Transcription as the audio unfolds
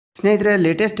ಸ್ನೇಹಿತರೆ,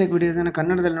 latest tech ವಿಡಿಯೋಸನ್ನು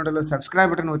ಕನ್ನಡದಲ್ಲಿ ನೋಡಲು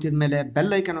ಸಬ್ಸ್ಕ್ರೈಬ್ ಬಟನ್ ಒತ್ತಿದ ಮೇಲೆ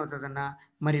ಬೆಲ್ ಐಕನ್ ಒತ್ತೋದನ್ನು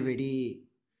ಮರಿಬೇಡಿ.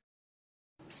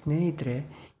 ಸ್ನೇಹಿತರೆ,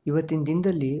 ಇವತ್ತಿನ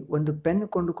ದಿನದಲ್ಲಿ ಒಂದು ಪೆನ್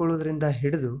ಕೊಂಡುಕೊಳ್ಳೋದ್ರಿಂದ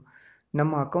ಹಿಡಿದು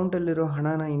ನಮ್ಮ ಅಕೌಂಟಲ್ಲಿರೋ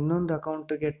ಹಣನ ಇನ್ನೊಂದು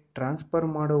ಅಕೌಂಟಿಗೆ ಟ್ರಾನ್ಸ್ಫರ್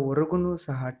ಮಾಡೋವರೆಗೂ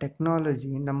ಸಹ ಟೆಕ್ನಾಲಜಿ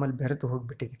ನಮ್ಮಲ್ಲಿ ಬೆರೆತು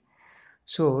ಹೋಗಿಬಿಟ್ಟಿದೆ.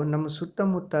 ಸೊ ನಮ್ಮ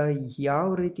ಸುತ್ತಮುತ್ತ ಯಾವ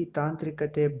ರೀತಿ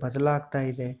ತಾಂತ್ರಿಕತೆ ಬದಲಾಗ್ತಾ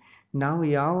ಇದೆ, ನಾವು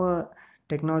ಯಾವ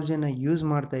ಟೆಕ್ನಾಲಜಿನ ಯೂಸ್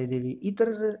ಮಾಡ್ತಾ ಇದ್ದೀವಿ, ಈ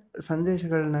ಥರದ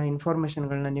ಸಂದೇಶಗಳನ್ನ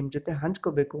ಇನ್ಫಾರ್ಮೇಷನ್ಗಳನ್ನ ನಿಮ್ಮ ಜೊತೆ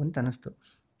ಹಂಚ್ಕೋಬೇಕು ಅಂತ ಅನ್ನಿಸ್ತು.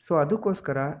 ಸೊ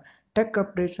ಅದಕ್ಕೋಸ್ಕರ ಟೆಕ್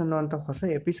ಅಪ್ಡೇಟ್ಸ್ ಅನ್ನುವಂಥ ಹೊಸ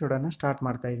ಎಪಿಸೋಡನ್ನು ಸ್ಟಾರ್ಟ್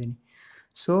ಮಾಡ್ತಾ ಇದ್ದೀನಿ.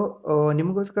 ಸೊ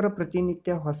ನಿಮಗೋಸ್ಕರ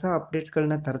ಪ್ರತಿನಿತ್ಯ ಹೊಸ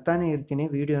ಅಪ್ಡೇಟ್ಸ್ಗಳನ್ನ ತರ್ತಾನೆ ಇರ್ತೀನಿ,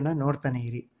 ವಿಡಿಯೋನ ನೋಡ್ತಾನೆ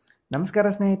ಇರಿ. ನಮಸ್ಕಾರ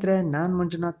ಸ್ನೇಹಿತರೆ, ನಾನು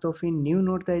ಮಂಜುನಾಥ್ ತೋಫಿ, ನೀವು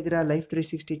ನೋಡ್ತಾ ಇದ್ದೀರಾ ಲೈಫ್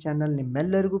 360 ಚಾನಲ್.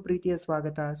 ನಿಮ್ಮೆಲ್ಲರಿಗೂ ಪ್ರೀತಿಯ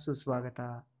ಸ್ವಾಗತ, ಸುಸ್ವಾಗತ.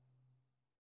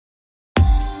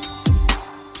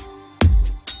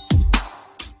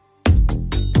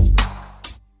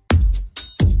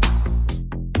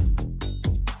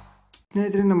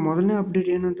 ಸ್ನೇಹಿತರೆ, ನಮ್ಮ ಮೊದಲನೇ ಅಪ್ಡೇಟ್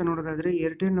ಏನು ಅಂತ ನೋಡೋದಾದರೆ,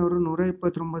 ಏರ್ಟೆಲ್ನವರು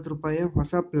 ₹129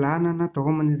 ಹೊಸ ಪ್ಲ್ಯಾನನ್ನು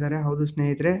ತೊಗೊಂಬಂದಿದ್ದಾರೆ. ಹೌದು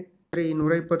ಸ್ನೇಹಿತರೆ, ಈ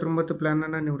 129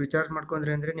 ಪ್ಲ್ಯಾನನ್ನು ನೀವು ರಿಚಾರ್ಜ್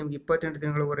ಮಾಡ್ಕೊಂಡ್ರೆ ಅಂದರೆ ನಿಮ್ಗೆ 28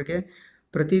 ದಿನಗಳವರೆಗೆ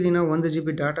ಪ್ರತಿದಿನ 1 GB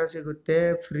ಡಾಟಾ ಸಿಗುತ್ತೆ,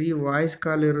 ಫ್ರೀ ವಾಯ್ಸ್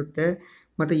ಕಾಲ್ ಇರುತ್ತೆ.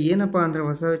 ಮತ್ತು ಏನಪ್ಪ ಅಂದರೆ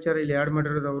ಹೊಸ ವಿಚಾರ ಇಲ್ಲಿ ಆ್ಯಡ್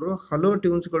ಮಾಡಿರೋದು, ಅವರು ಹಲೋ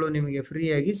ಟ್ಯೂನ್ಸ್ಗಳು ನಿಮಗೆ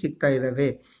ಫ್ರೀಯಾಗಿ ಸಿಗ್ತಾ ಇದ್ದಾವೆ.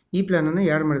 ಈ ಪ್ಲ್ಯಾನನ್ನು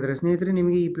ಆ್ಯಡ್ ಮಾಡಿದ್ದಾರೆ. ಸ್ನೇಹಿತರೆ,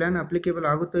 ನಿಮಗೆ ಈ ಪ್ಲ್ಯಾನ್ ಅಪ್ಲಿಕೇಬಲ್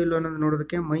ಆಗುತ್ತೋ ಇಲ್ಲೋ ಅನ್ನೋದು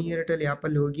ನೋಡೋದಕ್ಕೆ ಮೈ ಏರ್ಟೆಲ್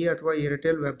ಆ್ಯಪಲ್ಲಿ ಹೋಗಿ ಅಥವಾ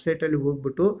ಏರ್ಟೆಲ್ ವೆಬ್ಸೈಟಲ್ಲಿ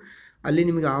ಹೋಗ್ಬಿಟ್ಟು ಅಲ್ಲಿ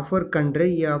ನಿಮಗೆ ಆಫರ್ ಕಂಡ್ರೆ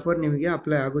ಈ ಆಫರ್ ನಿಮಗೆ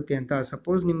ಅಪ್ಲೈ ಆಗುತ್ತೆ ಅಂತ.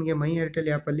 ಸಪೋಸ್ ನಿಮಗೆ ಮೈ ಏರ್ಟೆಲ್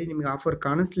ಆ್ಯಪಲ್ಲಿ ನಿಮಗೆ ಆಫರ್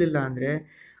ಕಾಣಿಸ್ಲಿಲ್ಲ ಅಂದರೆ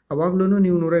ಅವಾಗ್ಲೂ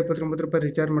ನೀವು ₹129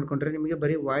 ರಿಚಾರ್ಜ್ ಮಾಡಿಕೊಂಡ್ರೆ ನಿಮಗೆ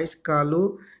ಬರೀ ವಾಯ್ಸ್ ಕಾಲು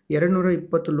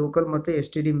 220 ಲೋಕಲ್ ಮತ್ತು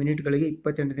STD ಮಿನಿಟ್ಗಳಿಗೆ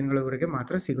 28 ದಿನಗಳವರೆಗೆ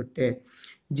ಮಾತ್ರ ಸಿಗುತ್ತೆ.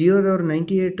 ಜಿಯೋದವ್ರು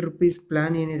 ₹98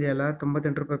 ಪ್ಲ್ಯಾನ್ ಏನಿದೆಯಲ್ಲ,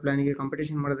 ₹98 ಪ್ಲ್ಯಾನಿಗೆ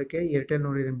ಕಾಂಪಿಟೇಷನ್ ಮಾಡೋದಕ್ಕೆ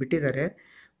ಏರ್ಟೆಲ್ನವರು ಇದನ್ನು ಬಿಟ್ಟಿದ್ದಾರೆ.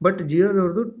 ಬಟ್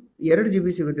ಜಿಯೋದವ್ರದ್ದು 2 GB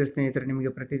ಸಿಗುತ್ತೆ ಸ್ನೇಹಿತರೆ ನಿಮಗೆ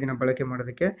ಪ್ರತಿದಿನ ಬಳಕೆ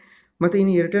ಮಾಡೋದಕ್ಕೆ. ಮತ್ತು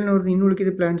ಇನ್ನು ಏರ್ಟೆಲ್ನವ್ರದ್ದು ಇನ್ನು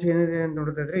ಉಳಿದ ಪ್ಲ್ಯಾನ್ಸ್ ಏನಿದೆ ಅಂತ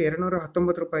ನೋಡೋದಾದರೆ,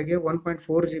 ₹219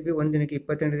 1.4 GB ಒಂದು ದಿನಕ್ಕೆ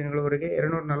 28 ದಿನಗಳವರೆಗೆ,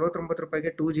 ₹249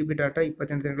 2 GB ಡಾಟಾ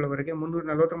 28 ದಿನಗಳವರೆಗೆ,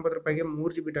 ₹349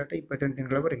 3 GB ಡಾಟಾ 28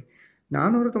 ದಿನಗಳವರೆಗೆ,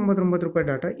 ₹499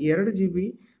 ಡಾಟಾ 2 GB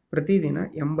ಪ್ರತಿದಿನ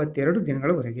 82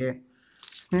 ದಿನಗಳವರೆಗೆ.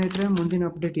 ಸ್ನೇಹಿತರೆ, ಮುಂದಿನ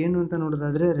ಅಪ್ಡೇಟ್ ಏನು ಅಂತ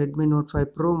ನೋಡೋದಾದರೆ, Redmi Note 5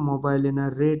 Pro ಮೊಬೈಲಿನ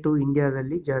ರೇಟು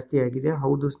ಇಂಡಿಯಾದಲ್ಲಿ ಜಾಸ್ತಿ ಆಗಿದೆ.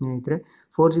 ಹೌದು ಸ್ನೇಹಿತರೆ,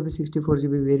 4GB 64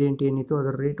 GB ವೇರಿಯಂಟ್ ಏನಿತ್ತು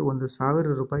ಅದರ ರೇಟು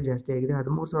 ₹1,000 ಜಾಸ್ತಿ ಆಗಿದೆ.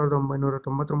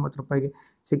 ₹13,999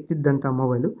 ಸಿಗ್ತಿದ್ದಂಥ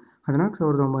ಮೊಬೈಲು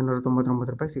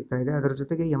 ₹14,999 ಸಿಗ್ತಾ ಇದೆ. ಅದರ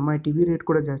ಜೊತೆಗೆ MI TV ರೇಟ್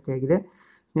ಕೂಡ ಜಾಸ್ತಿ ಆಗಿದೆ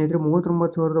ಸ್ನೇಹಿತರೆ.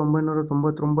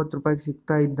 ₹39,999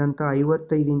 ಸಿಗ್ತಾ ಇದ್ದಂಥ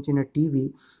 55 ಇಂಚಿನ TV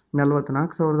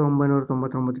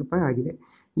 ₹44,999 ಆಗಿದೆ.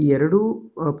 ಈ ಎರಡೂ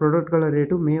ಪ್ರಾಡಕ್ಟ್ಗಳ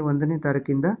ರೇಟು ಮೇ 1ನೇ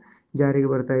ತಾರೀಕಿಂದ ಜಾರಿಗೆ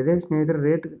ಬರ್ತಾ ಇದೆ. ಸ್ನೇಹಿತರೆ,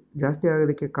 ರೇಟ್ ಜಾಸ್ತಿ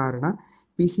ಆಗೋದಕ್ಕೆ ಕಾರಣ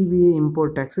PCBA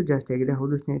ಇಂಪೋರ್ಟ್ ಟ್ಯಾಕ್ಸು ಜಾಸ್ತಿ ಆಗಿದೆ.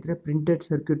 ಹೌದು ಸ್ನೇಹಿತರೆ, ಪ್ರಿಂಟೆಡ್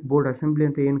ಸರ್ಕ್ಯೂಟ್ ಬೋರ್ಡ್ ಅಸೆಂಬ್ಲಿ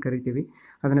ಅಂತ ಏನು ಕರಿತೀವಿ,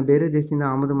 ಅದನ್ನು ಬೇರೆ ದೇಶದಿಂದ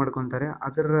ಆಮದು ಮಾಡ್ಕೊತಾರೆ.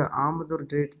 ಅದರ ಆಮದು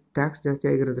ರೇಟ್ ಟ್ಯಾಕ್ಸ್ ಜಾಸ್ತಿ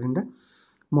ಆಗಿರೋದ್ರಿಂದ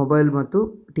ಮೊಬೈಲ್ ಮತ್ತು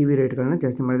TV ರೇಟ್ಗಳನ್ನ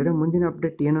ಜಾಸ್ತಿ ಮಾಡಿದರೆ. ಮುಂದಿನ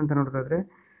ಅಪ್ಡೇಟ್ ಏನು ಅಂತ ನೋಡೋದಾದರೆ,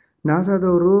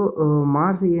 ನಾಸಾದವರು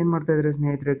ಮಾರ್ಸಿಗೆ ಏನು ಮಾಡ್ತಾ ಇದ್ದಾರೆ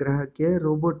ಸ್ನೇಹಿತರೆ, ಗ್ರಹಕ್ಕೆ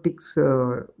ರೋಬೋಟಿಕ್ಸ್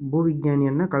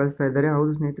ಭೂವಿಜ್ಞಾನಿಯನ್ನು ಕಳಿಸ್ತಾ ಇದ್ದಾರೆ.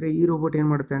 ಹೌದು ಸ್ನೇಹಿತರೆ, ಈ ರೋಬೋಟ್ ಏನು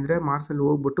ಮಾಡುತ್ತೆ ಅಂದರೆ ಮಾರ್ಸಲ್ಲಿ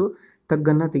ಹೋಗ್ಬಿಟ್ಟು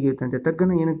ತಗ್ಗನ್ನು ತೆಗೆಯುತ್ತಂತೆ.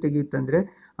 ತಗ್ಗನ್ನು ಏನಕ್ಕೆ ತೆಗೆಯುತ್ತೆ ಅಂದರೆ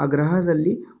ಆ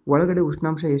ಗ್ರಹದಲ್ಲಿ ಒಳಗಡೆ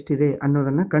ಉಷ್ಣಾಂಶ ಎಷ್ಟಿದೆ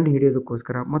ಅನ್ನೋದನ್ನು ಕಂಡು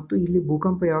ಹಿಡಿಯೋದಕ್ಕೋಸ್ಕರ, ಮತ್ತು ಇಲ್ಲಿ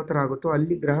ಭೂಕಂಪ ಯಾವ ಥರ ಆಗುತ್ತೋ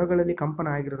ಅಲ್ಲಿ ಗ್ರಹಗಳಲ್ಲಿ ಕಂಪನ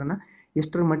ಆಗಿರೋದನ್ನು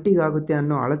ಎಷ್ಟರ ಮಟ್ಟಿಗೆ ಆಗುತ್ತೆ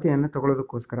ಅನ್ನೋ ಅಳತೆಯನ್ನು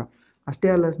ತಗೊಳ್ಳೋದಕ್ಕೋಸ್ಕರ. ಅಷ್ಟೇ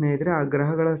ಅಲ್ಲ ಸ್ನೇಹಿತರೆ, ಆ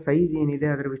ಗ್ರಹಗಳ ಸೈಜ್ ಏನಿದೆ,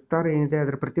 ಅದರ ವಿಸ್ತಾರ ಏನಿದೆ,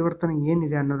 ಅದರ ಪರಿವರ್ತನೆ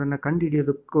ಏನಿದೆ ಅನ್ನೋದನ್ನು ಕಂಡು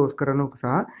ಹಿಡಿಯೋದಕ್ಕೋಸ್ಕರನೂ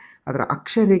ಸಹ ಅದರ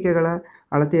ಅಕ್ಷರೇಖೆಗಳ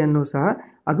ಅಳತೆಯನ್ನು ಸಹ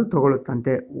ಅದು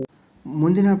ತಗೊಳ್ಳುತ್ತಂತೆ.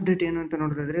 ಮುಂದಿನ ಅಪ್ಡೇಟ್ ಏನು ಅಂತ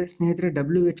ನೋಡೋದಾದರೆ ಸ್ನೇಹಿತರೆ,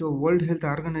 WHO ವರ್ಲ್ಡ್ ಹೆಲ್ತ್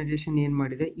ಆರ್ಗನೈಜೇಷನ್ ಏನು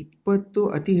ಮಾಡಿದೆ, 20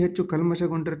 ಅತಿ ಹೆಚ್ಚು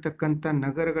ಕಲ್ಮಶಗೊಂಡಿರತಕ್ಕಂಥ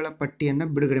ನಗರಗಳ ಪಟ್ಟಿಯನ್ನು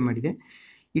ಬಿಡುಗಡೆ ಮಾಡಿದೆ.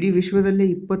 ಇಡೀ ವಿಶ್ವದಲ್ಲೇ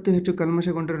 20 ಹೆಚ್ಚು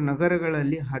ಕಲ್ಮಶಗೊಂಡಿರೋ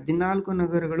ನಗರಗಳಲ್ಲಿ 14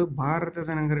 ನಗರಗಳು ಭಾರತದ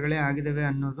ನಗರಗಳೇ ಆಗಿದ್ದಾವೆ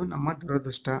ಅನ್ನೋದು ನಮ್ಮ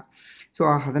ದುರದೃಷ್ಟ. ಸೊ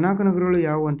ಆ 14 ನಗರಗಳು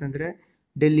ಯಾವುವು ಅಂತಂದರೆ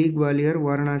ಡೆಲ್ಲಿ, ಗ್ವಾಲಿಯರ್,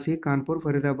 ವಾರಣಾಸಿ, ಕಾನ್ಪುರ್,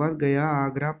 ಫರೀದಾಬಾದ್, ಗಯಾ,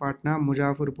 ಆಗ್ರಾ, ಪಾಟ್ನಾ,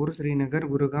 ಮುಜಾಫರ್ಪುರ್, ಶ್ರೀನಗರ್,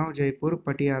 ಗುರುಗಾಂವ್, ಜೈಪುರ್,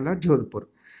 ಪಟಿಯಾಲ, ಜೋಧ್ಪುರ್.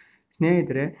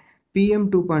 ಸ್ನೇಹಿತರೆ, PM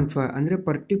 2.5 ಅಂದರೆ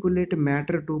ಪರ್ಟಿಕ್ಯುಲೇಟ್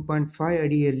ಮ್ಯಾಟರ್ 2.5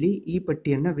 ಅಡಿಯಲ್ಲಿ ಈ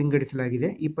ಪಟ್ಟಿಯನ್ನು ವಿಂಗಡಿಸಲಾಗಿದೆ.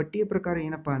 ಈ ಪಟ್ಟಿಯ ಪ್ರಕಾರ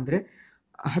ಏನಪ್ಪ ಅಂದರೆ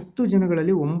 10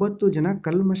 ಜನಗಳಲ್ಲಿ 9 ಜನ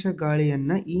ಕಲ್ಮಶ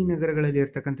ಗಾಳಿಯನ್ನು ಈ ನಗರಗಳಲ್ಲಿ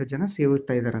ಇರ್ತಕ್ಕಂಥ ಜನ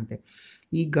ಸೇವಿಸ್ತಾ ಇದ್ದಾರಂತೆ.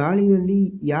 ಈ ಗಾಳಿಯಲ್ಲಿ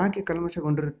ಯಾಕೆ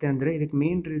ಕಲ್ಮಶಗೊಂಡಿರುತ್ತೆ ಅಂದರೆ ಇದಕ್ಕೆ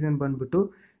ಮೇನ್ ರೀಸನ್ ಬಂದ್ಬಿಟ್ಟು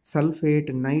ಸಲ್ಫೇಟ್,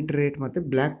 ನೈಟ್ರೇಟ್ ಮತ್ತು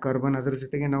ಬ್ಲ್ಯಾಕ್ ಕಾರ್ಬನ್. ಅದರ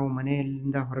ಜೊತೆಗೆ ನಾವು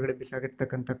ಮನೆಯಿಂದ ಹೊರಗಡೆ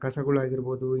ಬಿಸಾಗಿರ್ತಕ್ಕಂಥ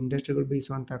ಕಸಗಳಾಗಿರ್ಬೋದು, ಇಂಡಸ್ಟ್ರಿಗಳು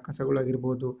ಬೀಸುವಂಥ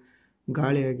ಕಸಗಳಾಗಿರ್ಬೋದು,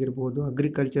 ಗಾಳಿ ಆಗಿರ್ಬೋದು,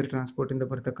 ಅಗ್ರಿಕಲ್ಚರ್ ಟ್ರಾನ್ಸ್ಪೋರ್ಟಿಂದ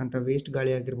ಬರ್ತಕ್ಕಂಥ ವೇಸ್ಟ್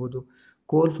ಗಾಳಿ ಆಗಿರ್ಬೋದು,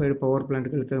 ಕೋಲ್ ಫೈರ್ಡ್ ಪವರ್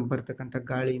ಪ್ಲಾಂಟ್ಗಳಿಂದ ಬರ್ತಕ್ಕಂಥ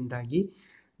ಗಾಳಿಯಿಂದಾಗಿ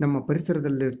ನಮ್ಮ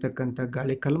ಪರಿಸರದಲ್ಲಿರ್ತಕ್ಕಂಥ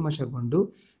ಗಾಳಿ ಕಲ್ಮಶಗೊಂಡು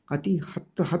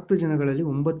 10 ಜನಗಳಲ್ಲಿ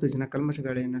 9 ಜನ ಕಲ್ಮಶ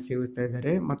ಗಾಳಿಯನ್ನು ಸೇವಿಸ್ತಾ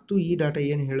ಇದ್ದಾರೆ. ಮತ್ತು ಈ ಡಾಟಾ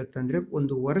ಏನು ಹೇಳುತ್ತೆ ಅಂದರೆ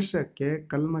ಒಂದು ವರ್ಷಕ್ಕೆ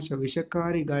ಕಲ್ಮಶ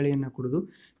ವಿಷಕಾರಿ ಗಾಳಿಯನ್ನು ಕುಡಿದು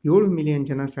 7 ಮಿಲಿಯನ್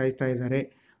ಜನ ಸಾಯ್ತಾ ಇದ್ದಾರೆ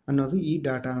ಅನ್ನೋದು ಈ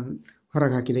ಡಾಟಾ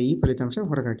ಹೊರಗೆ ಹಾಕಿದೆ, ಈ ಫಲಿತಾಂಶ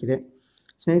ಹೊರಗೆ ಹಾಕಿದೆ.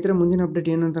 ಸ್ನೇಹಿತರೆ, ಮುಂದಿನ ಅಪ್ಡೇಟ್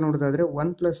ಏನು ಅಂತ ನೋಡೋದಾದರೆ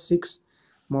OnePlus 6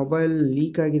 ಮೊಬೈಲ್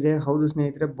ಲೀಕ್ ಆಗಿದೆ. ಹೌದು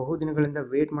ಸ್ನೇಹಿತರೆ, ಬಹುದಿನಗಳಿಂದ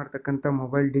ವೇಟ್ ಮಾಡ್ತಕ್ಕಂಥ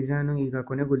ಮೊಬೈಲ್ ಡಿಸೈನು ಈಗ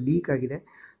ಕೊನೆಗೂ ಲೀಕ್ ಆಗಿದೆ.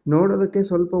 ನೋಡೋದಕ್ಕೆ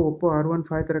ಸ್ವಲ್ಪ ಒಪ್ಪೋ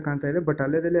R15 ಥರ ಕಾಣ್ತಾ ಇದೆ, ಬಟ್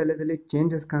ಅಲ್ಲದಲ್ಲಿ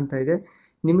ಚೇಂಜಸ್ ಕಾಣ್ತಾ ಇದೆ.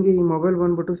 ನಿಮಗೆ ಈ ಮೊಬೈಲ್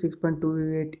ಬಂದ್ಬಿಟ್ಟು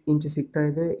 6.28 ಇಂಚ್ ಸಿಗ್ತಾ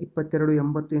ಇದೆ,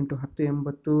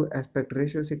 2280x1080 ಆಸ್ಪೆಕ್ಟ್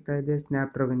ರೇಷಿಯೋ ಸಿಗ್ತಾ ಇದೆ,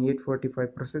 ಸ್ನ್ಯಾಪ್ಡ್ರ್ಯಾಗನ್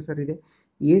 845 ಪ್ರೊಸೆಸರ್ ಇದೆ,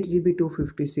 8GB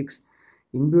 256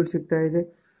 ಇನ್ಬಿಲ್ಟ್ ಸಿಗ್ತಾ ಇದೆ,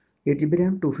 8GB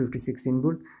RAM 256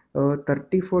 inbuilt,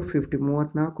 3450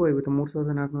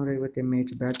 33,450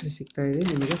 mAh battery ಸಿಗ್ತಾ ಇದೆ.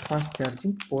 ನಿಮಗೆ ಫಾಸ್ಟ್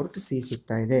ಚಾರ್ಜಿಂಗ್ ಪೋರ್ಟ್ ಸಿ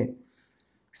ಸಿಗ್ತಾ ಇದೆ.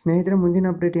 ಸ್ನೇಹಿತರೆ, ಮುಂದಿನ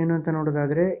ಅಪ್ಡೇಟ್ ಏನು ಅಂತ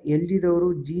ನೋಡೋದಾದರೆ, LGದವರು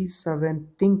G7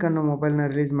 ಥಿಂಕ್ ಅನ್ನೋ ಮೊಬೈಲ್ನ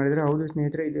ರಿಲೀಸ್ ಮಾಡಿದರೆ. ಹೌದು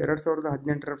ಸ್ನೇಹಿತರೆ, ಇದು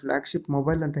 2018ರ ಫ್ಲ್ಯಾಗ್ಶಿಪ್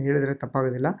ಮೊಬೈಲ್ ಅಂತ ಹೇಳಿದರೆ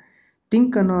ತಪ್ಪಾಗೋದಿಲ್ಲ.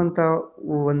 ಥಿಂಕ್ ಅನ್ನೋ ಅಂಥ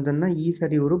ಒಂದನ್ನು ಈ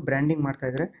ಸರಿ ಇವರು ಬ್ರ್ಯಾಂಡಿಂಗ್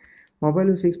ಮಾಡ್ತಾಯಿದ್ದಾರೆ.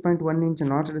 ಮೊಬೈಲು 6.1 ಇಂಚ್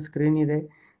ನಾಚ್ಡ್ ಸ್ಕ್ರೀನ್ ಇದೆ.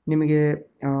 ನಿಮಗೆ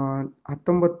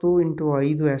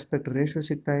 19x5 ಆಸ್ಪೆಕ್ಟ್ ರೇಷಿಯೋ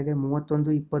ಸಿಗ್ತಾ ಇದೆ,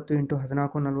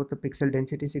 3120x1440 ಪಿಕ್ಸೆಲ್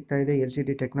ಡೆನ್ಸಿಟಿ ಸಿಗ್ತಾ ಇದೆ, LCD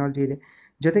ಟೆಕ್ನಾಲಜಿ ಇದೆ.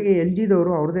 ಜೊತೆಗೆ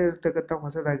LGದವರು ಅವ್ರದ್ದೇ ಇರತಕ್ಕಂಥ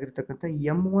ಹೊಸದಾಗಿರ್ತಕ್ಕಂಥ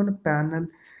M1 ಪ್ಯಾನಲ್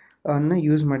ಅನ್ನು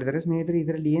ಯೂಸ್ ಮಾಡಿದ್ದಾರೆ. ಸ್ನೇಹಿತರೆ,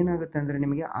 ಇದರಲ್ಲಿ ಏನಾಗುತ್ತೆ ಅಂದರೆ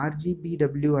ನಿಮಗೆ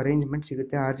RGBW ಅರೇಂಜ್ಮೆಂಟ್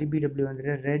ಸಿಗುತ್ತೆ. RGBW ಅಂದರೆ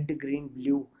ರೆಡ್, ಗ್ರೀನ್,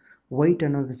 ಬ್ಲೂ, ವೈಟ್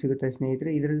ಅನ್ನೋದು ಸಿಗುತ್ತೆ ಸ್ನೇಹಿತರೆ.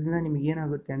 ಇದರಿಂದ ನಿಮಗೆ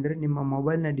ಏನಾಗುತ್ತೆ ಅಂದರೆ ನಿಮ್ಮ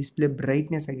ಮೊಬೈಲ್ನ ಡಿಸ್ಪ್ಲೇ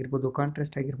ಬ್ರೈಟ್ನೆಸ್ ಆಗಿರ್ಬೋದು,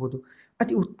 ಕಾಂಟ್ರಾಸ್ಟ್ ಆಗಿರ್ಬೋದು,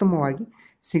 ಅತಿ ಉತ್ತಮವಾಗಿ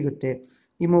ಸಿಗುತ್ತೆ.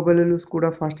 ಈ ಮೊಬೈಲಲ್ಲೂ ಕೂಡ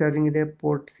ಫಾಸ್ಟ್ ಚಾರ್ಜಿಂಗ್ ಇದೆ,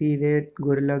 ಪೋರ್ಟ್ ಸಿ ಇದೆ,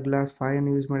 ಗೊರಿಲ್ಲಾ ಗ್ಲಾಸ್ 5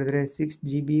 ಅನ್ನು ಯೂಸ್ ಮಾಡಿದರೆ,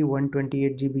 6GB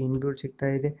 128GB ಇನ್ಬಿಲ್ಟ್ ಸಿಗ್ತಾ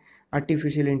ಇದೆ,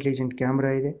 ಆರ್ಟಿಫಿಷಿಯಲ್ ಇಂಟೆಲಿಜೆಂಟ್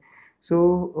ಕ್ಯಾಮ್ರಾ ಇದೆ. ಸೊ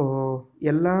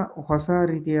ಎಲ್ಲ ಹೊಸ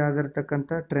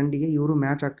ರೀತಿಯಾಗಿರ್ತಕ್ಕಂಥ ಟ್ರೆಂಡಿಗೆ ಇವರು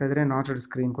ಮ್ಯಾಚ್ ಆಗ್ತಾಯಿದ್ದಾರೆ. ನಾಚ್ಡ್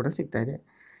ಸ್ಕ್ರೀನ್ ಕೂಡ ಸಿಗ್ತಾ ಇದೆ.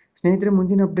 ಸ್ನೇಹಿತರೆ,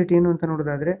 ಮುಂದಿನ ಅಪ್ಡೇಟ್ ಏನು ಅಂತ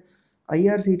ನೋಡೋದಾದರೆ,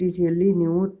 IRCTCಯಲ್ಲಿ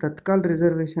ನೀವು ತತ್ಕಾಲ್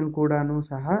ರಿಸರ್ವೇಷನ್ ಕೂಡ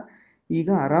ಸಹ ಈಗ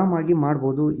ಆರಾಮಾಗಿ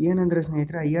ಮಾಡ್ಬೋದು. ಏನಂದರೆ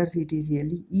ಸ್ನೇಹಿತರೆ,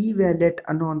 IRCTCಯಲ್ಲಿ ವ್ಯಾಲೆಟ್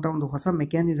ಅನ್ನುವಂಥ ಒಂದು ಹೊಸ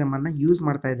ಮೆಕ್ಯಾನಿಸಮನ್ನು ಯೂಸ್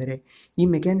ಮಾಡ್ತಾ ಇದ್ದಾರೆ. ಈ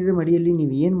ಮೆಕ್ಯಾನಿಸಮ್ ಅಡಿಯಲ್ಲಿ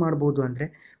ನೀವು ಏನು ಮಾಡ್ಬೋದು ಅಂದರೆ,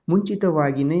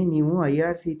 ಮುಂಚಿತವಾಗಿಯೇ ನೀವು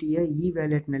IRCTಯ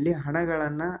ವ್ಯಾಲೆಟ್ನಲ್ಲಿ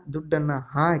ದುಡ್ಡನ್ನು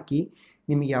ಹಾಕಿ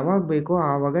ನಿಮಗೆ ಯಾವಾಗ ಬೇಕೋ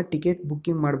ಆವಾಗ ಟಿಕೆಟ್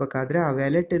ಬುಕ್ಕಿಂಗ್ ಮಾಡಬೇಕಾದ್ರೆ ಆ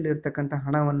ವ್ಯಾಲೆಟಲ್ಲಿರ್ತಕ್ಕಂಥ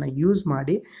ಹಣವನ್ನು ಯೂಸ್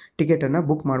ಮಾಡಿ ಟಿಕೆಟನ್ನು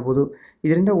ಬುಕ್ ಮಾಡ್ಬೋದು.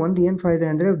 ಇದರಿಂದ ಒಂದು ಏನು ಫಾಯ್ದೆ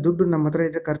ಅಂದರೆ, ದುಡ್ಡು ನಮ್ಮ ಹತ್ರ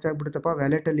ಇದ್ದರೆ ಖರ್ಚಾಗ್ಬಿಡುತ್ತಪ್ಪ,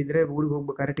 ವ್ಯಾಲೆಟಲ್ಲಿದ್ದರೆ ಊರಿಗೆ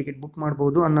ಹೋಗ್ಬೇಕಾದ್ರೆ ಟಿಕೆಟ್ ಬುಕ್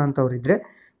ಮಾಡ್ಬೋದು ಅನ್ನೋಂಥವ್ರಿದ್ದರೆ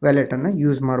ವ್ಯಾಲೆಟನ್ನು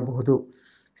ಯೂಸ್ ಮಾಡಬಹುದು.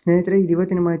 ಸ್ನೇಹಿತರೆ, ಇದು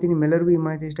ಇವತ್ತಿನ ಮಾಹಿತಿ. ನಿಮ್ಮೆಲ್ಲರಿಗೂ ಈ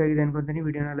ಮಾಹಿತಿ ಇಷ್ಟ ಆಗಿದೆ ಅನ್ಕೊತೀನಿ.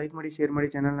 ವಿಡಿಯೋನ ಲೈಕ್ ಮಾಡಿ, ಶೇರ್ ಮಾಡಿ,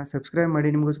 ಚಾನಲ್ನ ಸಬ್ಸ್ಕ್ರೈಬ್ ಮಾಡಿ.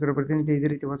 ನಿಮಗೋಸ್ಕರ ಪ್ರತಿನಿತ್ಯ ಇದೇ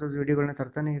ರೀತಿ ಹೊಸ ವಿಡಿಯೋಗಳನ್ನ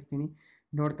ತರ್ತಾನೆ ಇರ್ತೀನಿ.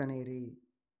 ನೋಡ್ತಾನೆ ಇರಿ.